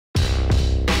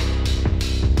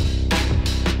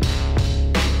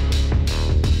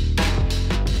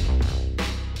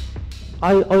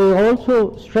I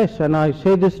also stress, and I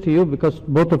say this to you because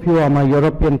both of you are my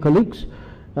European colleagues,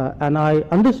 and I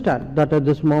understand that at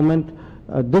this moment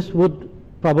this would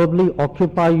probably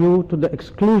occupy you to the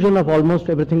exclusion of almost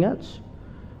everything else.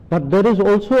 But there is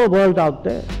also a world out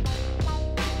there.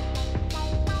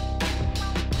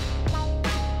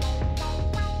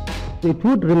 It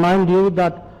would remind you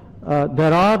that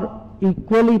there are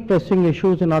equally pressing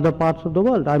issues in other parts of the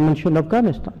world. I mentioned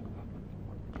Afghanistan.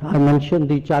 I mentioned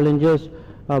the challenges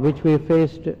which we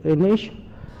faced in Asia.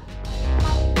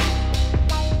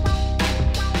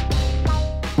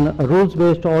 A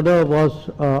rules-based order was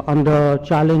under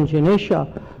challenge in Asia.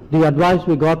 The advice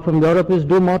we got from Europe is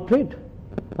do more trade.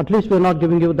 At least we're not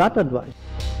giving you that advice.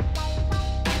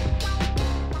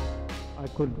 I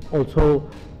could also,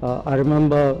 I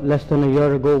remember less than a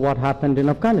year ago what happened in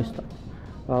Afghanistan,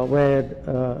 where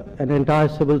an entire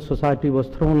civil society was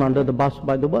thrown under the bus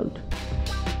by the world.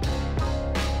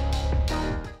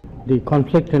 The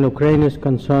conflict in Ukraine is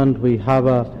concerned, we have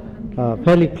a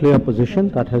fairly clear position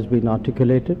that has been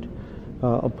articulated,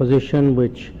 a position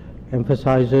which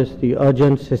emphasizes the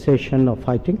urgent cessation of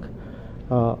fighting,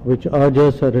 which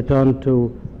urges a return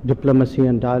to diplomacy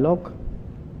and dialogue,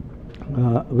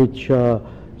 which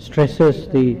stresses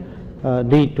the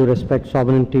need to respect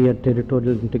sovereignty and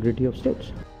territorial integrity of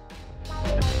states.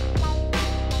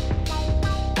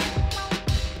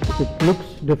 It looks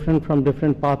different from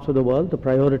different parts of the world. The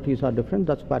priorities are different.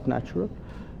 That's quite natural.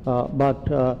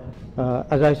 But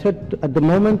as I said, at the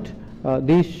moment,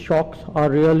 these shocks are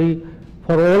really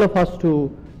for all of us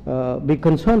to be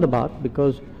concerned about,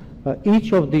 because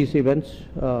each of these events,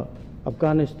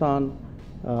 Afghanistan,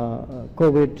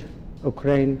 COVID,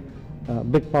 Ukraine,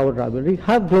 big power rivalry,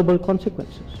 have global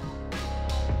consequences.